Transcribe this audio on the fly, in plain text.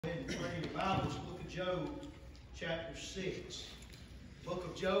And turn your Bibles, Book of Job, chapter 6. Book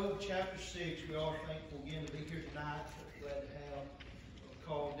of Job, chapter 6. We are thankful again to be here tonight. Glad to have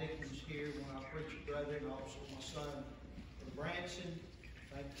Carl Dickens here, one of our preacher brother, and also my son, Branson.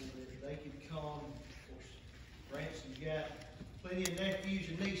 Thankful that they could come. Of course, Branson's got plenty of nephews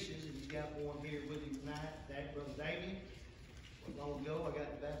and nieces, and he's got one here with him tonight. That brother Damien. Long ago, I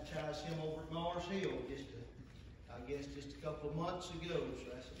got to baptize him over at Mars Hill just a couple of months ago.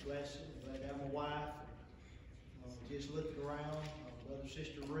 So that's a blessing. I'm glad to have my wife. Just looking around, brother and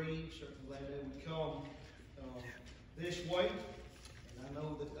sister Reed, certainly glad they would come this way. And I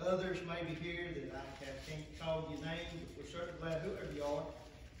know that others may be here that I can't call your name, but we're certainly glad whoever you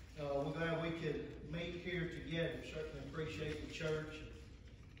are. We're glad we could meet here together. Certainly appreciate the church.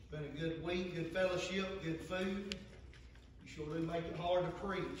 It's been a good week, good fellowship, good food. You sure do make it hard to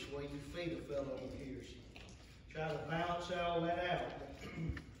preach when you feed a fellow over here. So try to balance all that out.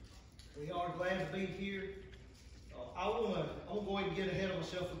 We are glad to be here. I want to go ahead and get ahead of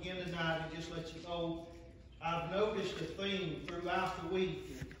myself again tonight and just let you know I've noticed a theme throughout the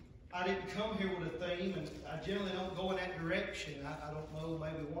week. I didn't come here with a theme, and I generally don't go in that direction. I don't know,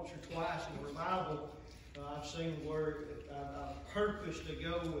 maybe once or twice in a revival I've seen where I've purposed to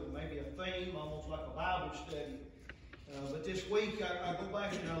go with maybe a theme, almost like a Bible study. But this week I go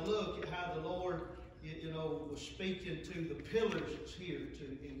back and I look at how the Lord was speaking to the pillars that's here,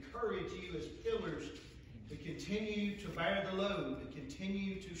 to encourage you as pillars to continue to bear the load, to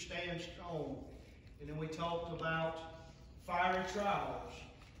continue to stand strong. And then we talked about fiery trials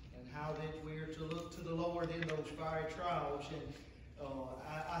and how that we are to look to the Lord in those fiery trials. And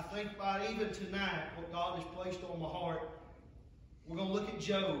I think about even tonight what God has placed on my heart. We're going to look at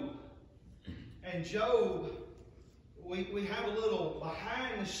Job. And Job, we have a little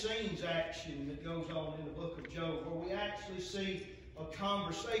behind-the-scenes action that goes on in the book of Job, where we actually see a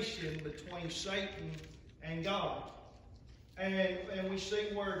conversation between Satan and God. And we see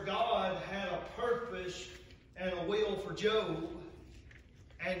where God had a purpose and a will for Job,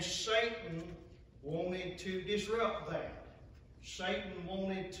 and Satan wanted to disrupt that. Satan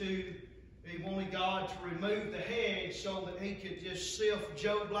wanted God to remove the hedge so that he could just sift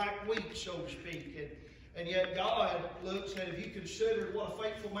Job like wheat, so to speak. And yet God looks at, if you consider what a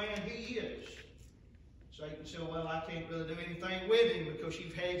faithful man he is. Satan said, well, I can't really do anything with him because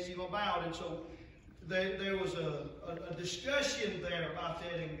you've hedged him about. And so there was a discussion there about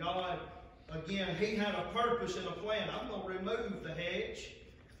that. And God, again, he had a purpose and a plan. I'm going to remove the hedge.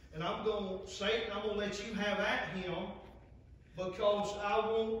 And Satan, I'm going to let you have at him because I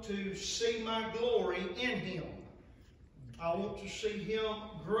want to see my glory in him. I want to see him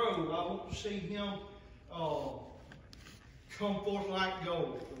grow. I want to see him come forth like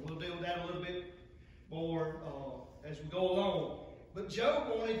gold. And we'll deal with that a little bit more as we go along. But Job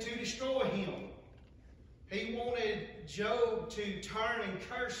wanted to destroy him. He wanted Job to turn and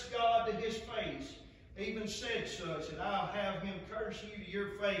curse God to his face. He even said such, that I'll have him curse you to your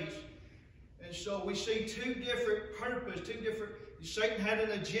face. And so we see two different purposes, Satan had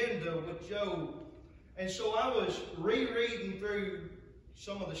an agenda with Job. And so I was rereading through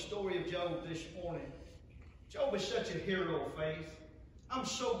some of the story of Job this morning. Job is such a hero of faith. I'm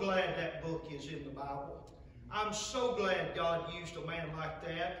so glad that book is in the Bible. I'm so glad God used a man like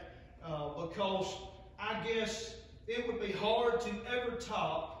that because I guess it would be hard to ever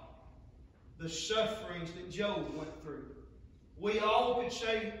top the sufferings that Job went through. We all could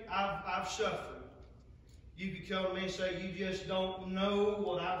say, I've suffered. You could come to me and say, you just don't know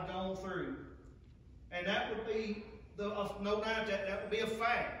what I've gone through. And that would be, no doubt, that would be a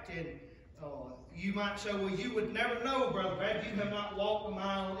fact. And you might say, well, you would never know, Brother Brad. You have not walked a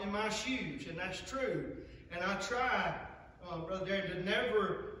mile in my shoes. And that's true. And I try, Brother Darren,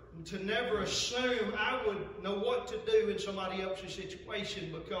 to never assume I would know what to do in somebody else's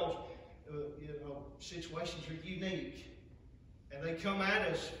situation because, situations are unique. And they come at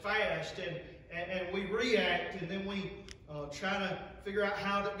us fast, and we react, and then we try to figure out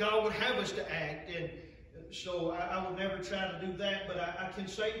how that God would have us to act. And so I would never try to do that, but I can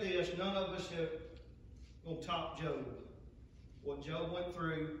say this, none of us have going to top Job. What Job went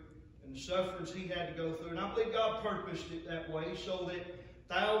through and the sufferings he had to go through. And I believe God purposed it that way so that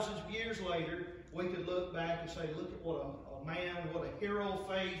thousands of years later, we could look back and say, look at what a man, what a hero of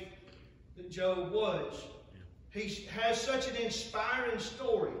faith that Job was. He has such an inspiring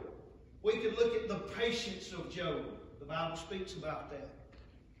story. We could look at the patience of Job. The Bible speaks about that.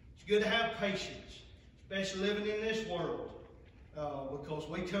 It's good to have patience, especially living in this world, because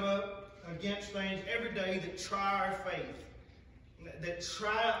we come up against things every day that try our faith, that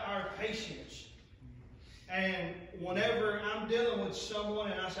try our patience. And whenever I'm dealing with someone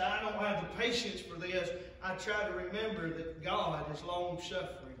and I say, I don't have the patience for this, I try to remember that God is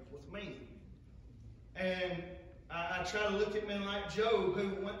long-suffering with me. And I try to look at men like Job,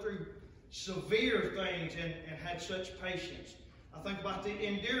 who went through severe things and had such patience. I think about the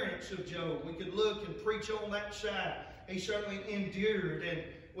endurance of Job. We could look and preach on that side. He certainly endured. And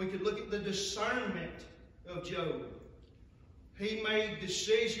we could look at the discernment of Job. He made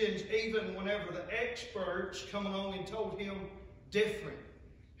decisions even whenever the experts come along and told him different.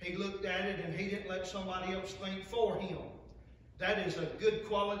 He looked at it and he didn't let somebody else think for him. That is a good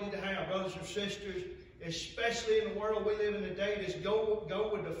quality to have, brothers and sisters, especially in the world we live in today. Just go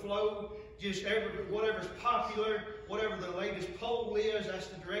with the flow. Just whatever's popular, whatever the latest poll is, that's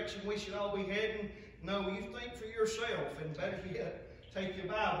the direction we should all be heading. No, you think for yourself, and better yet, take your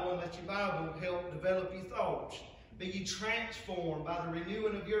Bible and let your Bible help develop your thoughts. Be ye transformed by the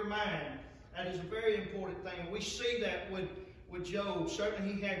renewing of your mind. That is a very important thing. We see that with Job.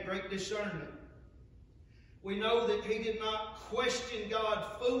 Certainly he had great discernment. We know that he did not question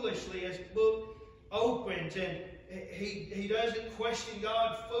God foolishly, as the book opens, and he doesn't question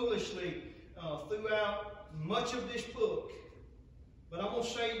God foolishly throughout much of this book. But I'm going to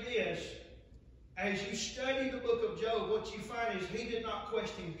say this. As you study the book of Job, what you find is he did not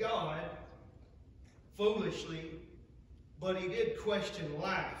question God foolishly, but he did question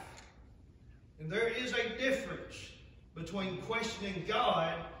life. And there is a difference between questioning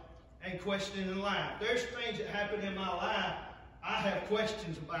God and questioning life. There's things that happen in my life I have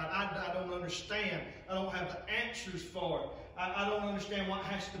questions about. I don't understand. I don't have the answers for it. I don't understand why it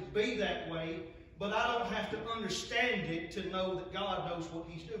has to be that way, but I don't have to understand it to know that God knows what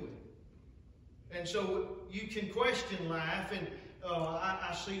He's doing. And so you can question life, and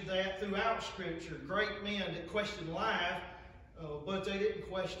I see that throughout Scripture. Great men that question life, but they didn't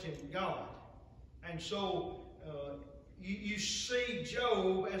question God. And so you see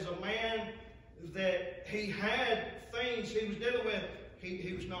Job as a man that he had things he was dealing with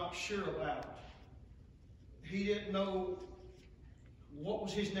he was not sure about. He didn't know what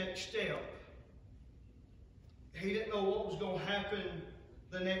was his next step. He didn't know what was going to happen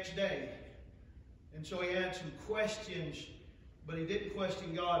the next day. And so he had some questions, but he didn't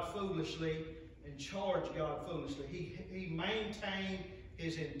question God foolishly and charge God foolishly. He maintained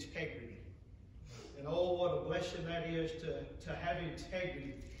his integrity. And oh, what a blessing that is to have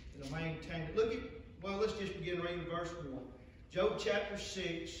integrity and to maintain it. Look at, well, let's just begin reading verse 1. Job chapter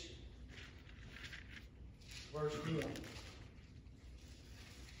 6, verse 1.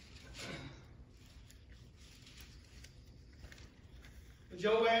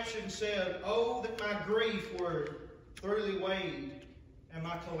 Job answered and said, "Oh, that my grief were thoroughly weighed, and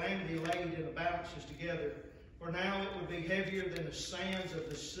my calamity laid in the balances together. For now it would be heavier than the sands of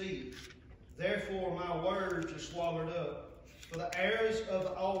the sea. Therefore my words are swallowed up. For the arrows of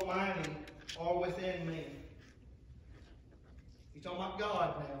the Almighty are within me." He's talking about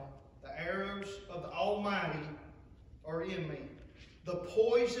God now. The arrows of the Almighty are in me. The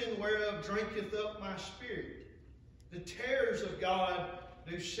poison whereof drinketh up my spirit. The terrors of God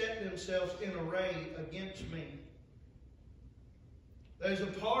do set themselves in array against me. There's a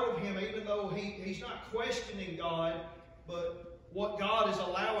part of him, even though he's not questioning God, but what God is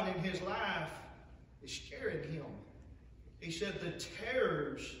allowing in his life is scaring him. He said the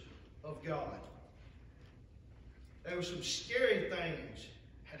terrors of God. There were some scary things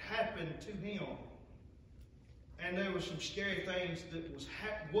had happened to him. And there were some scary things that was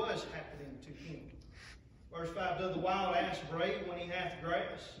happening to him. Verse 5, "Doth the wild ass bray when he hath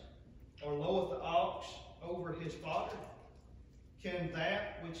grass? Or loweth the ox over his fodder? Can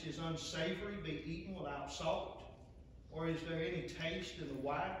that which is unsavory be eaten without salt? Or is there any taste in the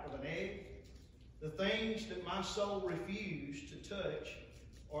white of an egg? The things that my soul refused to touch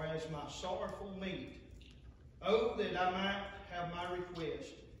are as my sorrowful meat. Oh, that I might have my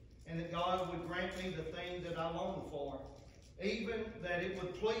request, and that God would grant me the thing that I long for, even that it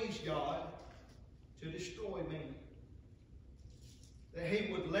would please God to destroy me, that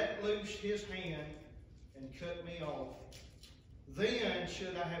He would let loose His hand and cut me off. Then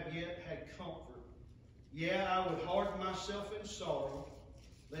should I have yet had comfort. Yea, I would harden myself in sorrow,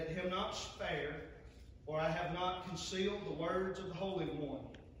 let Him not spare, for I have not concealed the words of the Holy One.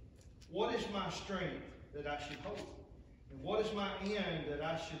 What is my strength that I should hope? And what is my end that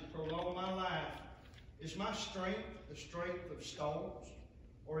I should prolong my life? Is my strength the strength of stones?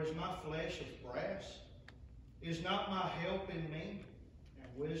 Or is my flesh of brass? Is not my help in me,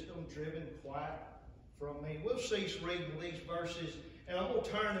 and wisdom driven quite from me?" We'll cease reading these verses, and I'm going to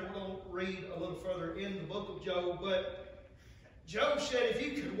turn and we're going to read a little further in the book of Job. But Job said if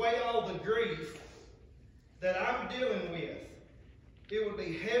you could weigh all the grief that I'm dealing with, it would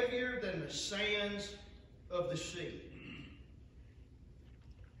be heavier than the sands of the sea.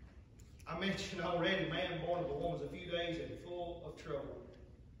 I mentioned already, man born of a woman's a few days and full of trouble.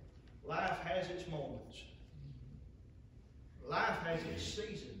 Life has its moments. Life has its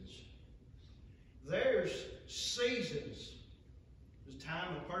seasons. There's seasons. There's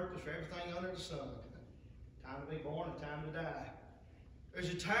time and purpose for everything under the sun. Time to be born and time to die. There's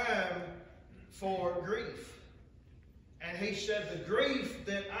a time for grief. And he said, the grief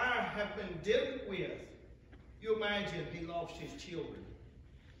that I have been dealing with, you imagine he lost his children.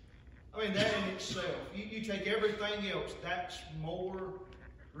 I mean, that in itself, you take everything else, that's more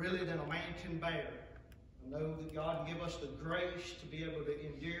really than a man can bear. I know that God can give us the grace to be able to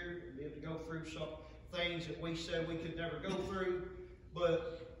endure and be able to go through some things that we said we could never go through,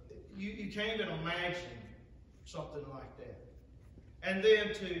 but you can't even imagine something like that. And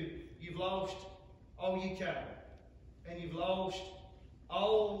then you've lost all your cattle, and you've lost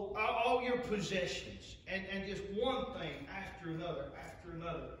all your possessions, and just one thing after another, after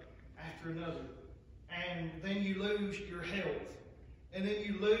another, after another. And then you lose your health, and then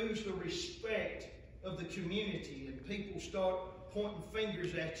you lose the respect of the community, and people start pointing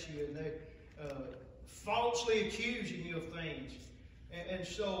fingers at you, and they're falsely accusing you of things. And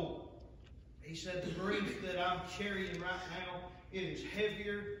so he said, the grief that I'm carrying right now, it is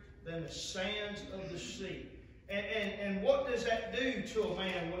heavier than the sands of the sea. And what does that do to a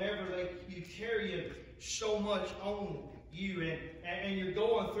man whenever you carry so much on you, and you're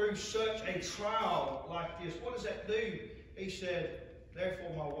going through such a trial like this? What does that do? He said,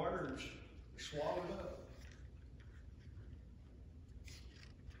 therefore my words are swallowed up.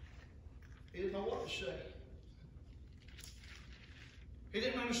 He didn't know what to say. He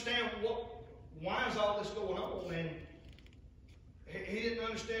didn't understand why is all this going on, and he didn't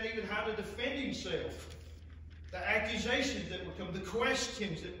understand even how to defend himself. The accusations that were coming, the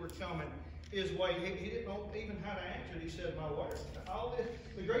questions that were coming his way, he didn't know even how to answer it. He said, my words. All this,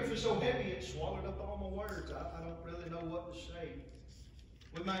 the grief is so heavy, it swallowed up all my words. I don't really know what to say.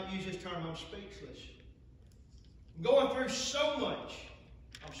 We might use this term, I'm speechless. I'm going through so much,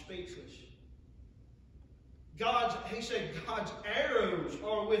 I'm speechless. He said, God's arrows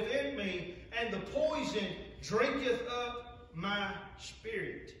are within me, and the poison drinketh up my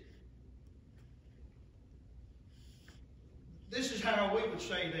spirit. This is how we would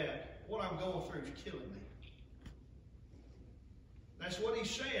say that. What I'm going through is killing me. That's what he's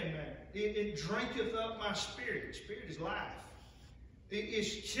saying there. It drinketh up my spirit. Spirit is life. It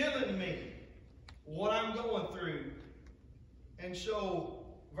is killing me, what I'm going through. And so,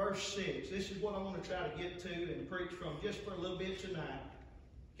 verse 6, this is what I want to try to get to and preach from just for a little bit tonight.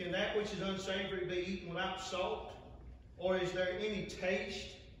 Can that which is unsavory be eaten without salt? Or is there any taste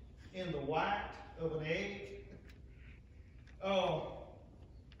in the white of an egg?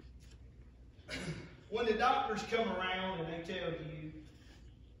 When the doctors come around and they tell you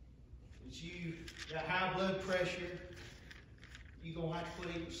that you got high blood pressure, you're going to have to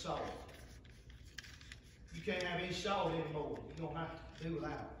quit eating salt. You can't have any salt anymore. You're going to have to do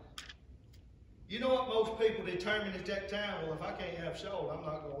without it. You know what most people determine at that time? Well, if I can't have salt, I'm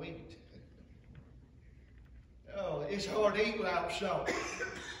not going to eat. It's hard to eat without salt.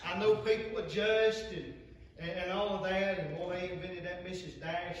 I know people adjust and all of that, and well, they invented that Mrs.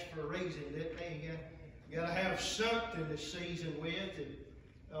 Dash for a reason, didn't they? You got to have something to season with,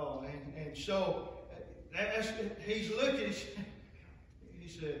 and so he's looking. He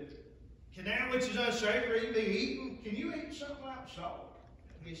said, "Can that which is unsavory be eaten? Can you eat something without salt?"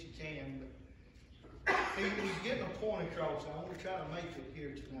 I guess you can, but he's getting a point across. I want to try to make it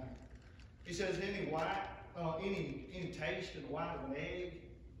here tonight. He says, "Any white, any taste in the white of an egg?"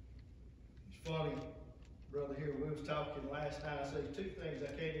 It's funny. Brother here, we was talking last night. I said two things I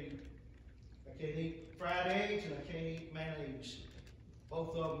can't eat. I can't eat fried eggs and I can't eat mayonnaise.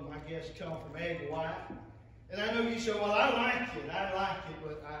 Both of them, I guess, come from egg white. And I know you say, well, I like it,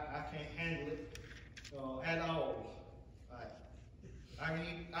 but I can't handle it at all. I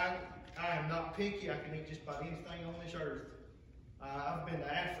am not picky. I can eat just about anything on this earth. I've been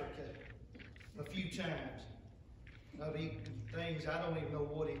to Africa a few times. I've eaten things I don't even know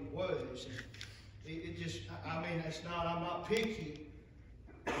what it was. It just, it's not, I'm not picky.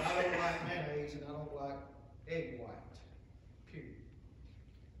 But I don't like mayonnaise and I don't like egg white. Period.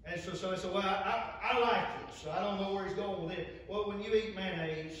 And so I said, well, I like it, so I don't know where he's going with it. Well, when you eat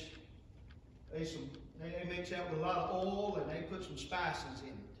mayonnaise, they mix that with a lot of oil and they put some spices in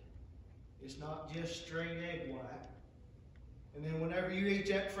it. It's not just straight egg white. And then whenever you eat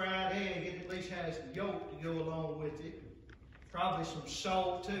that fried egg, it at least has the yolk to go along with it. Probably some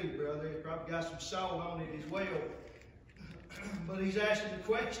salt too, brother. He's probably got some salt on it as well. But he's asking the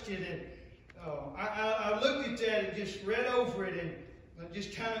question, and I looked at that and just read over it and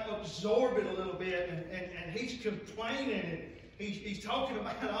just kind of absorbed it a little bit. And he's complaining, and he's talking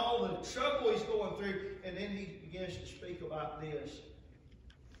about all the trouble he's going through, and then he begins to speak about this.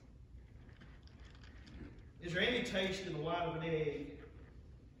 Is there any taste in the white of an egg?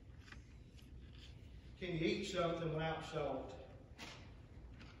 Can you eat something without salt?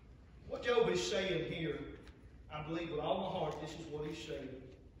 What Job is saying here, I believe with all my heart, this is what he's saying.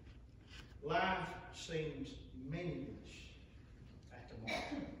 Life seems meaningless at the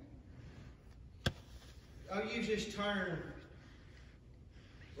moment. I'll use this term,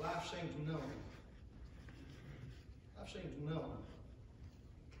 life seems numb. Life seems numb.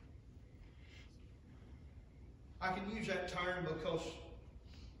 I can use that term because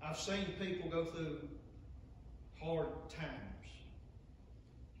I've seen people go through hard times.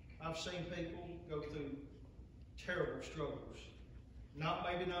 I've seen people go through terrible struggles.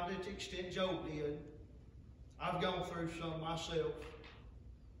 Maybe not at the extent Job did. I've gone through some myself.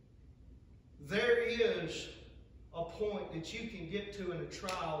 There is a point that you can get to in a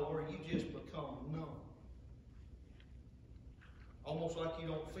trial where you just become numb. Almost like you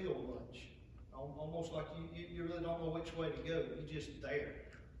don't feel much. Almost like you really don't know which way to go. You're just there.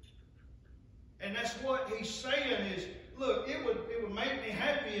 And that's what he's saying is, look, it would make me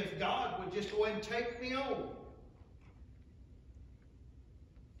happy if God would just go ahead and take me on.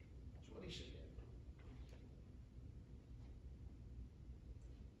 That's what he said.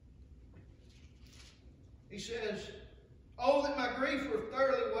 He says, oh, that my grief were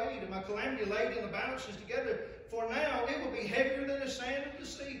thoroughly weighed and my calamity laid in the balances together. For now it will be heavier than the sand of the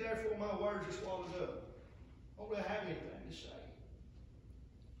sea. Therefore my words are swallowed up. I don't really have anything to say.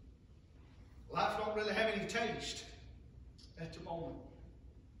 Life don't really have any taste at the moment.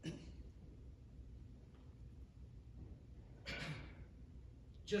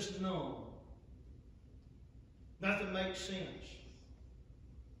 Just numb. Nothing makes sense.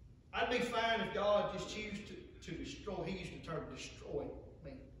 I'd be fine if God just chose to destroy. He used the term destroy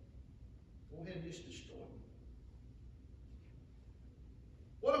me. Go ahead and just destroy me.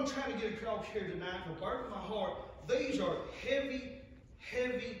 What I'm trying to get across here tonight from the burden of my heart, these are heavy,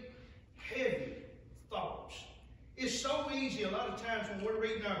 heavy, heavy thoughts. It's so easy a lot of times when we're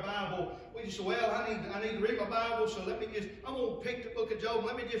reading our Bible, we just say, well, I need to read my Bible, so I'm going to pick the book of Job,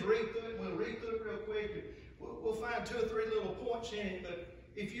 let me just read through it, we'll read through it real quick, we'll find 2 or 3 little points in it, but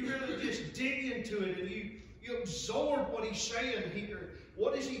if you really just dig into it and you absorb what he's saying here,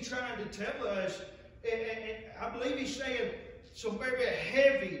 what is he trying to tell us? And I believe he's saying some very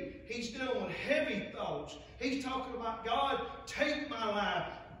heavy, he's dealing with heavy thoughts. He's talking about, God, take my life.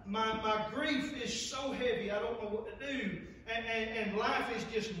 My grief is so heavy, I don't know what to do. And life is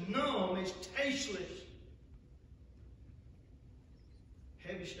just numb, it's tasteless.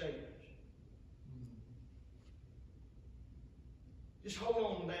 Heavy statements. Just hold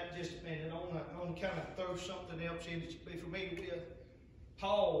on to that just a minute. I want to kind of throw something else in to be familiar with.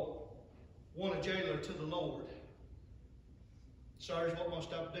 Paul won a jailer to the Lord. Sirs, what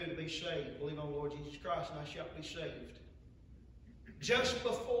must I do to be saved? Believe on the Lord Jesus Christ, and I shall be saved. Just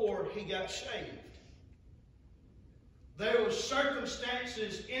before he got saved, there were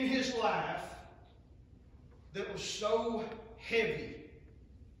circumstances in his life that were so heavy,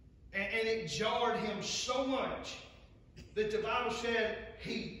 and it jarred him so much that the Bible said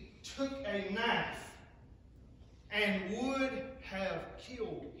he took a knife and would have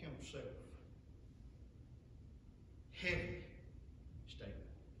killed himself. Heavy statement.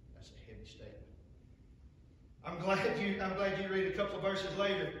 That's a heavy statement. I'm glad you read a couple of verses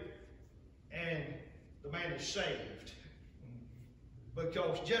later and the man is saved.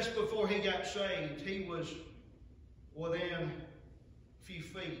 Because just before he got saved, he was within a few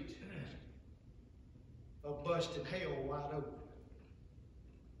feet of busting hell wide open.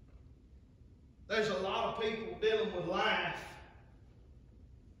 There's a lot of people dealing with life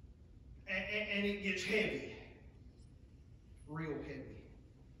and it gets heavy. Real heavy.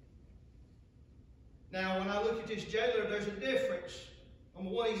 Now, when I look at this jailer, there's a difference on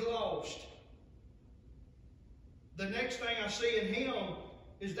what he's lost. The next thing I see in him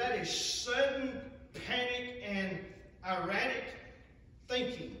is that is sudden panic and erratic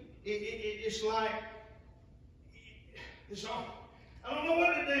thinking. It's like, I don't know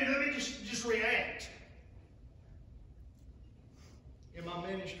what to do. Let me just react. In my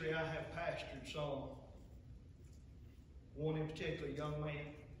ministry, I have pastored some. One in particular, a young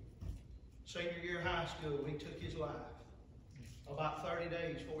man. Senior year of high school, he took his life. About 30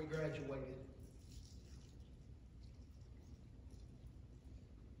 days before he graduated.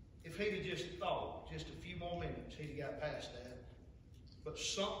 if he'd have just thought, just a few more minutes, he'd have got past that. But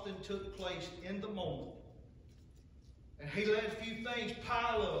something took place in the moment. And he let a few things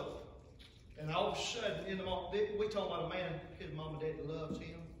pile up. And all of a sudden, in the moment, we talk about a man, his mom and dad loves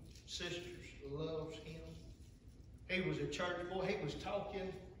him. Sisters loves him. He was a church boy. He was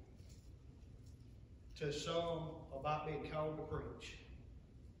talking to some about being called to preach.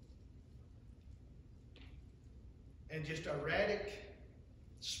 And just erratic,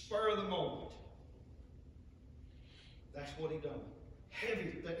 spur of the moment. That's what he done.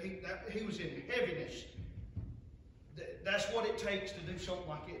 Heavy. He was in heaviness. That's what it takes to do something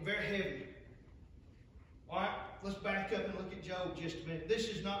like it. Very heavy. All right, let's back up and look at Job just a minute. This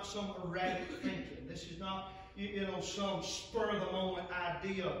is not some erratic thinking. This is not, some spur of the moment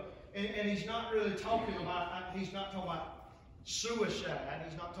idea. And he's not really talking about. He's not talking about suicide.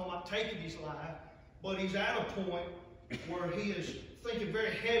 He's not talking about taking his life. But he's at a point where he is thinking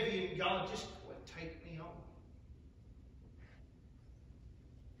very heavy, and God, just take me home.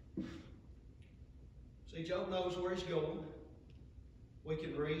 See, Job knows where he's going. We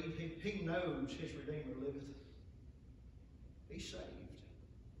can read. He knows his Redeemer liveth. He's saved.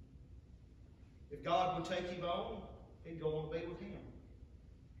 If God would take him on, he'd go on to be with him.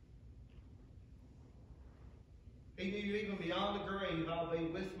 He knew even beyond the grave, I'll be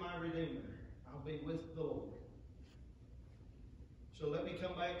with my Redeemer. I'll be with the Lord. So let me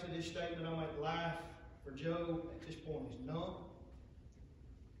come back to this statement. I make life for Job at this point is numb,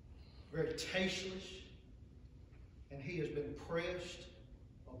 very tasteless, and he has been pressed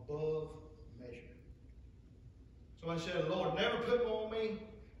above measure. So I said, Lord, never put more on me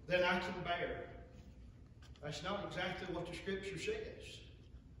than I can bear. That's not exactly what the Scripture says.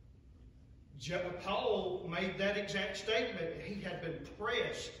 Paul made that exact statement. He had been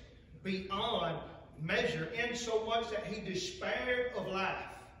pressed beyond measure, in so much that he despaired of life.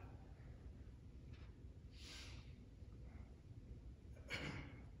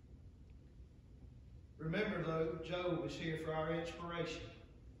 Remember, though, Job is here for our inspiration.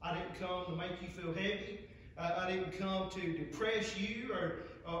 I didn't come to make you feel heavy. I didn't come to depress you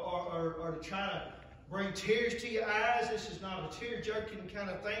or to try to bring tears to your eyes. This is not a tear-jerking kind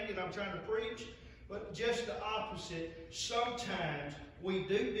of thing that I'm trying to preach, but just the opposite. Sometimes we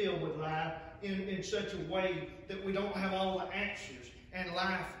do deal with life in such a way that we don't have all the answers, and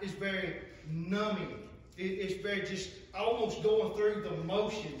life is very numbing. It's very just almost going through the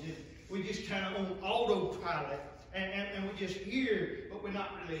motions. We just kind of on autopilot, and we just hear, but we're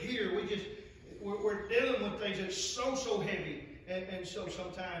not really here. We're dealing with things that's so heavy, and so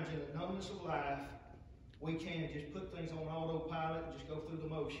sometimes in the numbness of life, we can just put things on autopilot and just go through the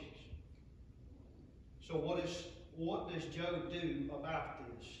motions. So what does Job do about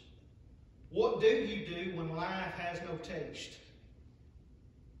this? What do you do when life has no taste?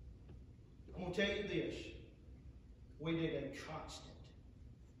 I'm going to tell you this. We need a constant.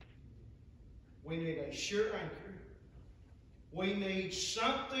 We need a sure anchor. We need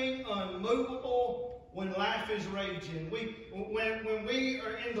something unmovable when life is raging. When we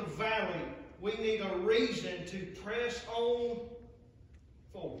are in the valley, we need a reason to press on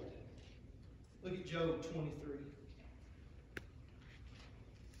forward. Look at Job 23.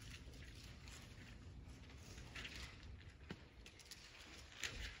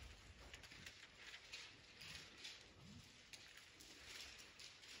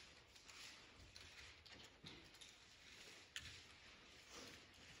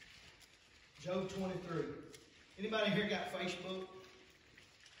 Job 23. Anybody here got Facebook?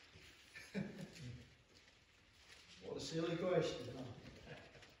 What a silly question, huh?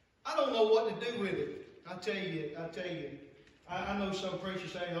 I don't know what to do with it. I tell you. I know some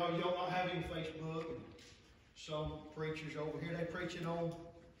preachers say, oh, you don't have any Facebook. And some preachers over here, they're preaching on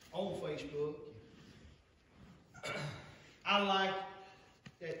Facebook. I like,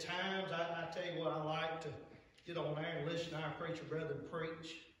 at times, I tell you what, I like to get on there and listen to our preacher brother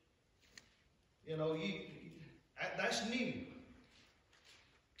preach. That's new.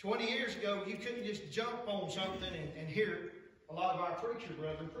 20 years ago, you couldn't just jump on something and hear a lot of our preacher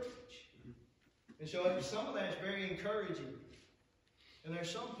brethren preach. And so some of that's very encouraging. And there's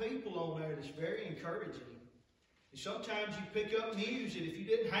some people on there that's very encouraging. And sometimes you pick up news that if you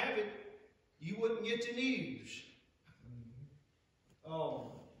didn't have it, you wouldn't get the news.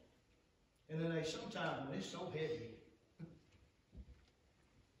 Oh. And then sometimes when it's so heavy.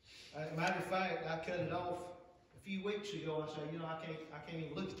 Matter of fact, I cut it off a few weeks ago. I said, I can't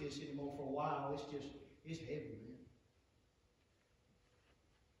even look at this anymore for a while. It's heavy, man.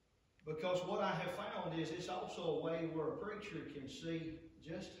 Because what I have found is it's also a way where a preacher can see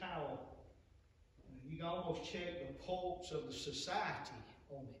just how you can almost check the pulse of the society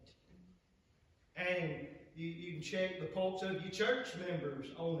on it. And you can check the pulse of your church members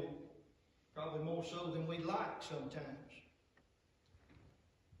on it, probably more so than we'd like sometimes.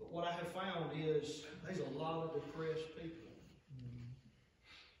 But what I have found is there's a lot of depressed people.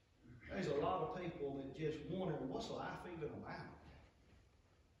 There's a lot of people that just wonder, what's life even about?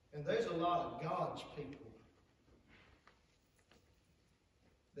 And there's a lot of God's people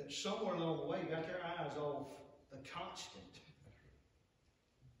that somewhere along the way got their eyes off the constant.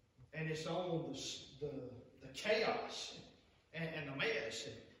 And it's on the chaos and the mess.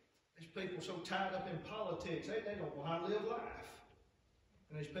 And there's people so tied up in politics, they don't know how to live life.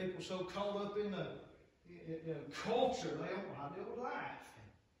 And there's people so caught up in the culture, they don't know how to deal with life.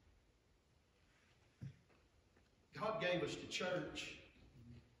 God gave us the church,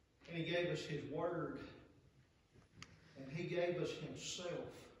 and He gave us His Word, and He gave us Himself.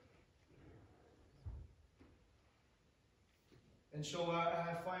 And so I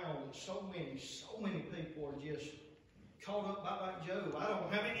have found that so many people are just caught up like Job. I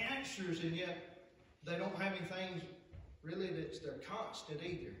don't have any answers, and yet they don't have anything really that's their constant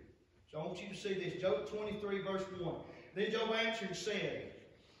either. So I want you to see this. Job 23, verse 1. Then Job answered and said,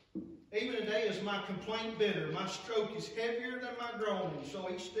 even today is my complaint bitter. My stroke is heavier than my groaning. So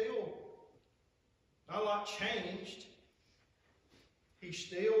he's still not a lot changed. He's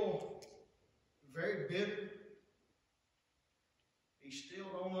still very bitter. He still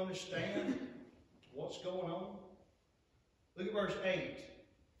don't understand what's going on. Look at verse 8.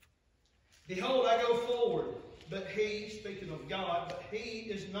 Behold, I go forward, but he, speaking of God, but he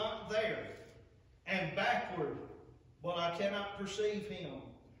is not there. And backward, but I cannot perceive him.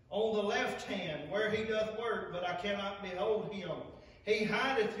 On the left hand, where he doth work, but I cannot behold him. He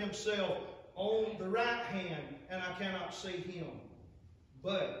hideth himself on the right hand, and I cannot see him.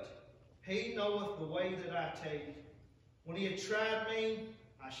 But he knoweth the way that I take. When he hath tried me,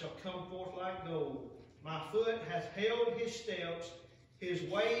 I shall come forth like gold. My foot hath held his steps. His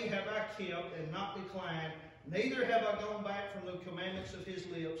way have I kept and not declined. Neither have I gone back from the commandments of his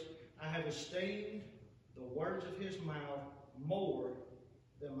lips. I have esteemed the words of his mouth more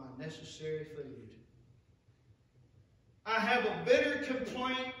than my necessary food. I have a bitter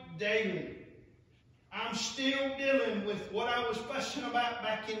complaint daily. I'm still dealing with what I was fussing about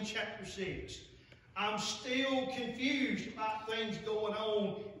back in chapter 6. I'm still confused about things going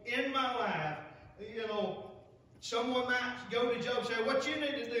on in my life. You know, someone might go to Job and say, what you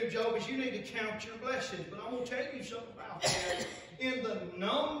need to do, Job, is you need to count your blessings. But I'm going to tell you something about that. In the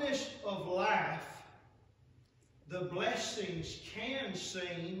numbness of life, the blessings can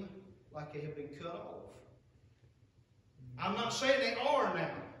seem like they have been cut off. I'm not saying they are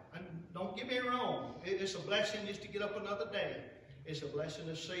now. Don't get me wrong. It's a blessing just to get up another day. It's a blessing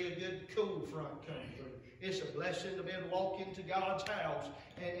to see a good cool front come through. It's a blessing to be able to walk into God's house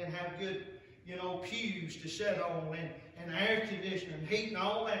and have good, pews to sit on and air conditioning and heat and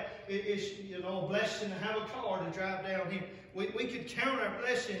all that. It's, a blessing to have a car to drive down here. We could count our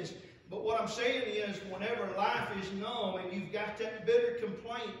blessings, but what I'm saying is whenever life is numb and you've got that bitter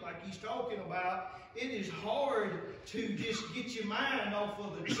complaint like he's talking about, it is hard to just get your mind off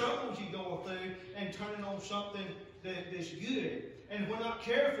of the troubles you're going through and turn it on something that's good. And if we're not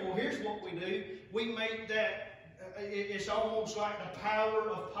careful, here's what we do. We make that, it's almost like the power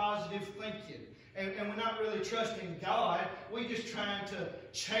of positive thinking. And we're not really trusting God. We're just trying to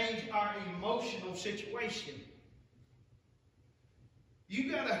change our emotional situation.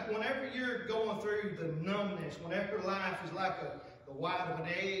 You gotta, whenever you're going through the numbness, whenever life is like the white of an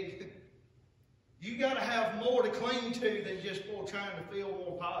egg, you gotta have more to cling to than just more trying to feel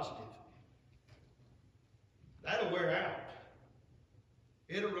more positive. That'll wear out.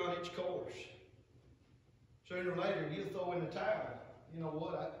 It'll run its course. Sooner or later, you'll throw in the towel. You know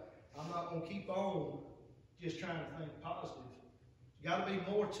what? I'm not going to keep on just trying to think positive. There's got to be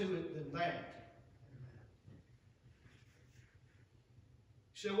more to it than that.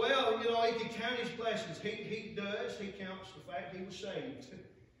 You say, well, he can count his blessings. He does. He counts the fact he was saved.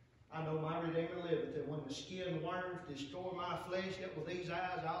 I know my Redeemer liveth, that when the skin worms destroy my flesh, yet with these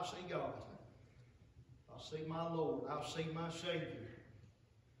eyes I'll see God. I'll see my Lord. I'll see my Savior.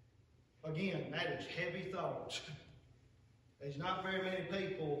 Again, that is heavy thoughts. There's not very many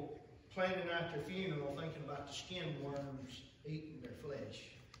people planning out their funeral thinking about the skin worms eating their flesh.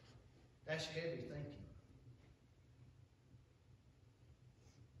 That's heavy thinking.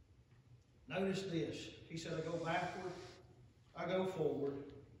 Notice this. He said, I go backward, I go forward,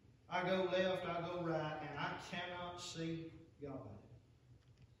 I go left, I go right, and I cannot see God.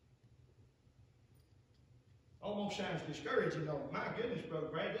 Almost sounds discouraging, though. My goodness, Brother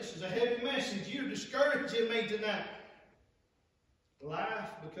Brad, this is a heavy message. You're discouraging me tonight. Life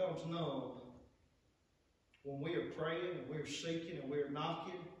becomes numb when we are praying and we're seeking and we're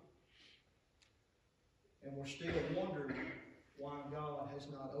knocking, and we're still wondering why God has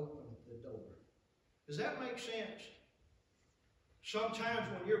not opened the door. Does that make sense? Sometimes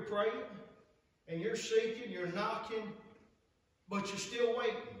when you're praying and you're seeking, you're knocking, but you're still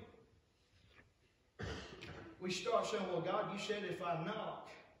waiting. We start saying, well, God, you said if I knock,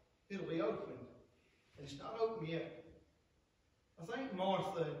 it'll be open. And it's not open yet. I think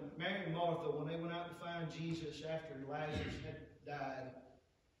Mary and Martha, when they went out to find Jesus after Lazarus had died,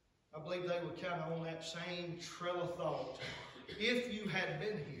 I believe they were kind of on that same trail of thought. If you had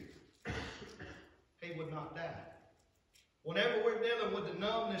been here, he would not die. Whenever we're dealing with the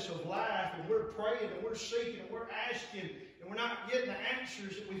numbness of life and we're praying and we're seeking and we're asking and we're not getting the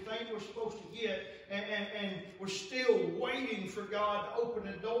answers that we think we're supposed to get and we're still waiting for God to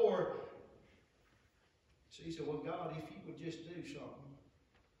open the door. So he said, well, God, if you would just do something.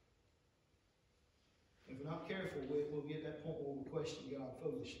 If we're not careful, we'll get to that point where we'll question God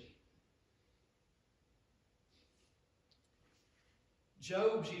foolishly.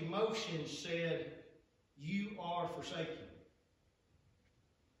 Job's emotions said, you are forsaken.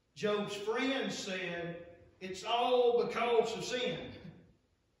 Job's friends said, it's all because of sin.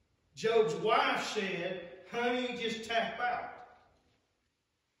 Job's wife said, honey, just tap out.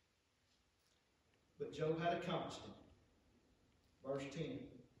 But Job had a constant. Verse 10.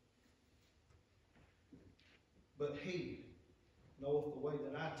 But he knoweth the way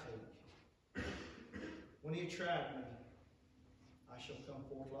that I take. When he tried me, I shall come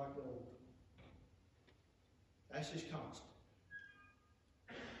forth like gold. That's his constant.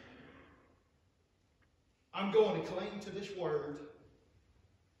 I'm going to cling to this word.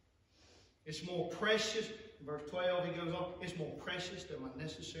 It's more precious. In verse 12 he goes on, it's more precious than my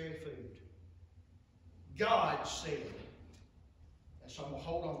necessary food. God said it. And so I'm going to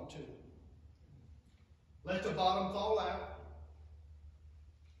hold on to it. Let the bottom fall out.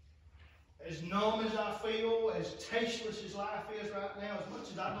 As numb as I feel, as tasteless as life is right now, as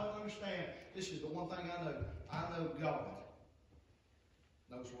much as I don't understand, this is the one thing I know. I know God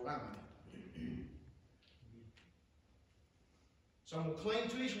knows where I'm at. So I'm going to cling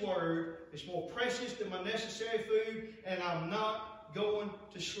to His Word. It's more precious than my necessary food, and I'm not going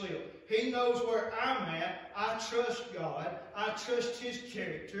to slip. He knows where I'm at. I trust God. I trust His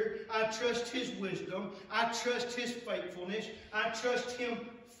character. I trust His wisdom. I trust His faithfulness. I trust Him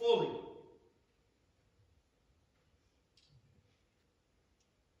fully.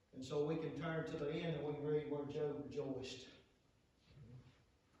 And so we can turn to the end and we can read where Job rejoiced.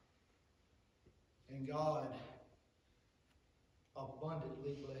 And God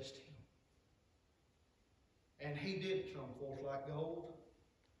abundantly blessed him. And he did come forth like gold.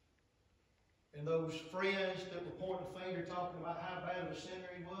 And those friends that were pointing the finger talking about how bad of a sinner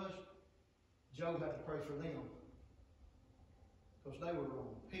he was, Job had to pray for them. Because they were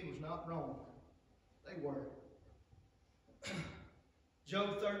wrong. He was not wrong. They were.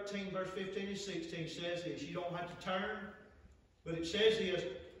 Job 13, verse 15 and 16 says this. You don't have to turn, but it says this.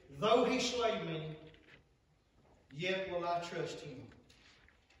 Though he slay me, yet will I trust him.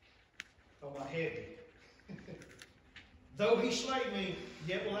 Talking about heavy. Though he slay me,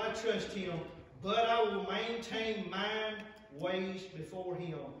 yet will I trust him, but I will maintain mine ways before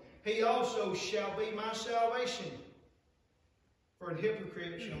him. He also shall be my salvation. For a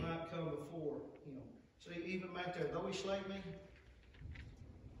hypocrite shall not come before him. See, even back there, though he slay me,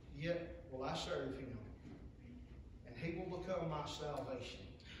 yet will I serve him. And he will become my salvation.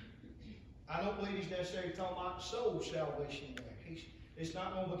 I don't believe he's necessarily talking about soul salvation there. It's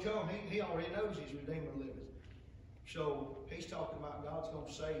not going to become. He already knows his Redeemer liveth. So he's talking about God's going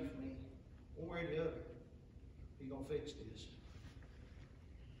to save me. One way or the other. He's going to fix this.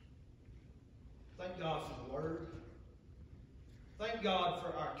 Thank God for the Word. Thank God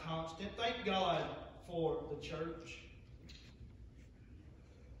for our constant. Thank God for the church.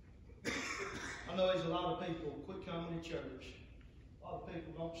 I know there's a lot of people quit coming to church. A lot of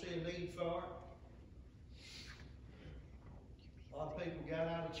people don't see a need for it. A lot of people got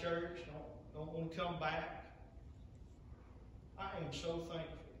out of church, don't want to come back. I am so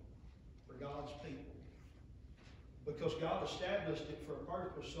thankful for God's people. Because God established it for a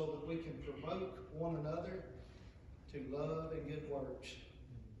purpose so that we can provoke one another to love and good works.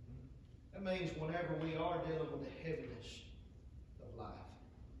 That means whenever we are dealing with the heaviness of life,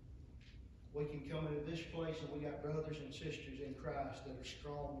 we can come into this place and we got brothers and sisters in Christ that are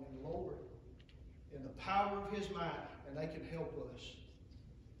strong in the Lord, in the power of His might, and they can help us.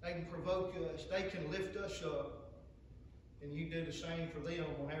 They can provoke us. They can lift us up. And you do the same for them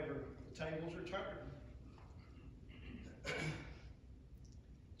whenever the tables are turned.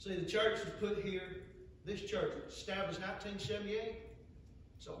 See, the church is put here This church, established 1978,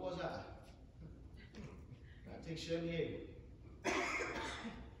 so was I. 1978.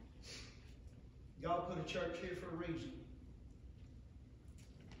 God put a church here for a reason.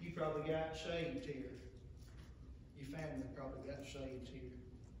 You probably got saved here. Your family probably got saved here.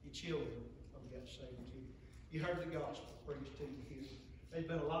 Your children probably got saved here. You heard the gospel preached to you here. There's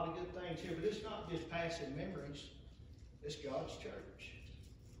been a lot of good things here, but it's not just passing memories. It's God's church.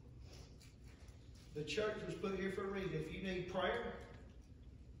 The church was put here for a reason. If you need prayer,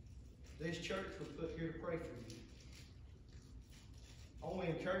 this church was put here to pray for you. I want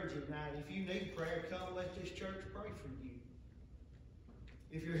to encourage you tonight, if you need prayer, come let this church pray for you.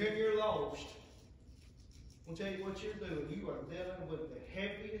 If you're here and you're lost, I'll tell you what you're doing. You are dealing with the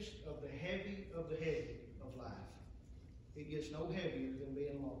heaviest of the heavy of the heavy of life. It gets no heavier than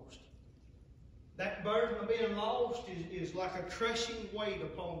being lost. That burden of being lost is like a crushing weight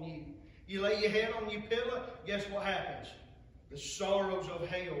upon you. You lay your head on your pillow, guess what happens? The sorrows of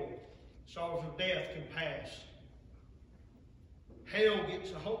hell, sorrows of death can pass. Hell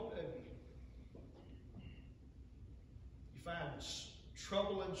gets a hold of you. You find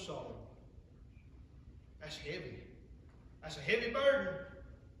trouble and sorrow. That's heavy. That's a heavy burden.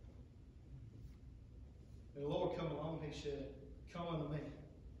 And the Lord come along, He said, come unto me.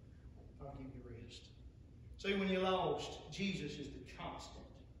 I'll give you rest. See, when you're lost, Jesus is the constant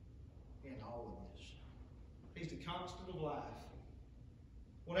in all of this. He's the constant of life.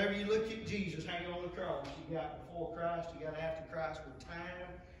 Whenever you look at Jesus hanging on the cross, you got before Christ, you got after Christ with time.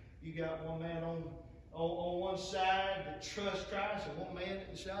 You got one man on one side that trusts Christ and one man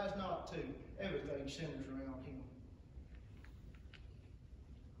that decides not to. Everything centers around Him.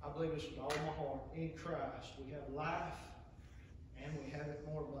 I believe this with all my heart. In Christ we have life and we have it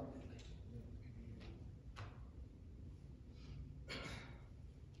more abundantly.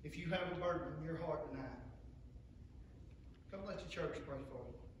 If you have a burden in your heart tonight, come let the church pray for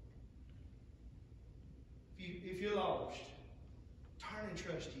you. If you're lost, turn and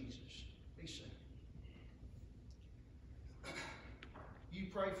trust Jesus. Be saved. You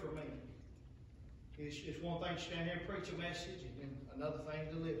pray for me. It's one thing to stand here and preach a message, and then another thing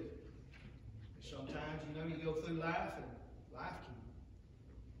to live it. Sometimes, you go through life, and life can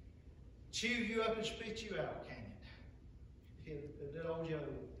chew you up and spit you out, can't it? That old Job.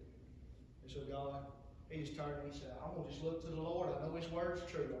 And so God, He just turned and He said, I'm going to just look to the Lord. I know His word's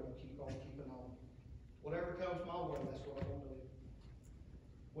true. I'm going to keep on keeping on. Whatever comes my way, that's what I'm going to do.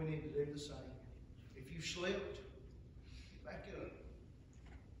 We need to do the same. If you slipped, back up.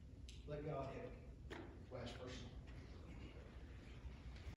 Let God help you. Last person.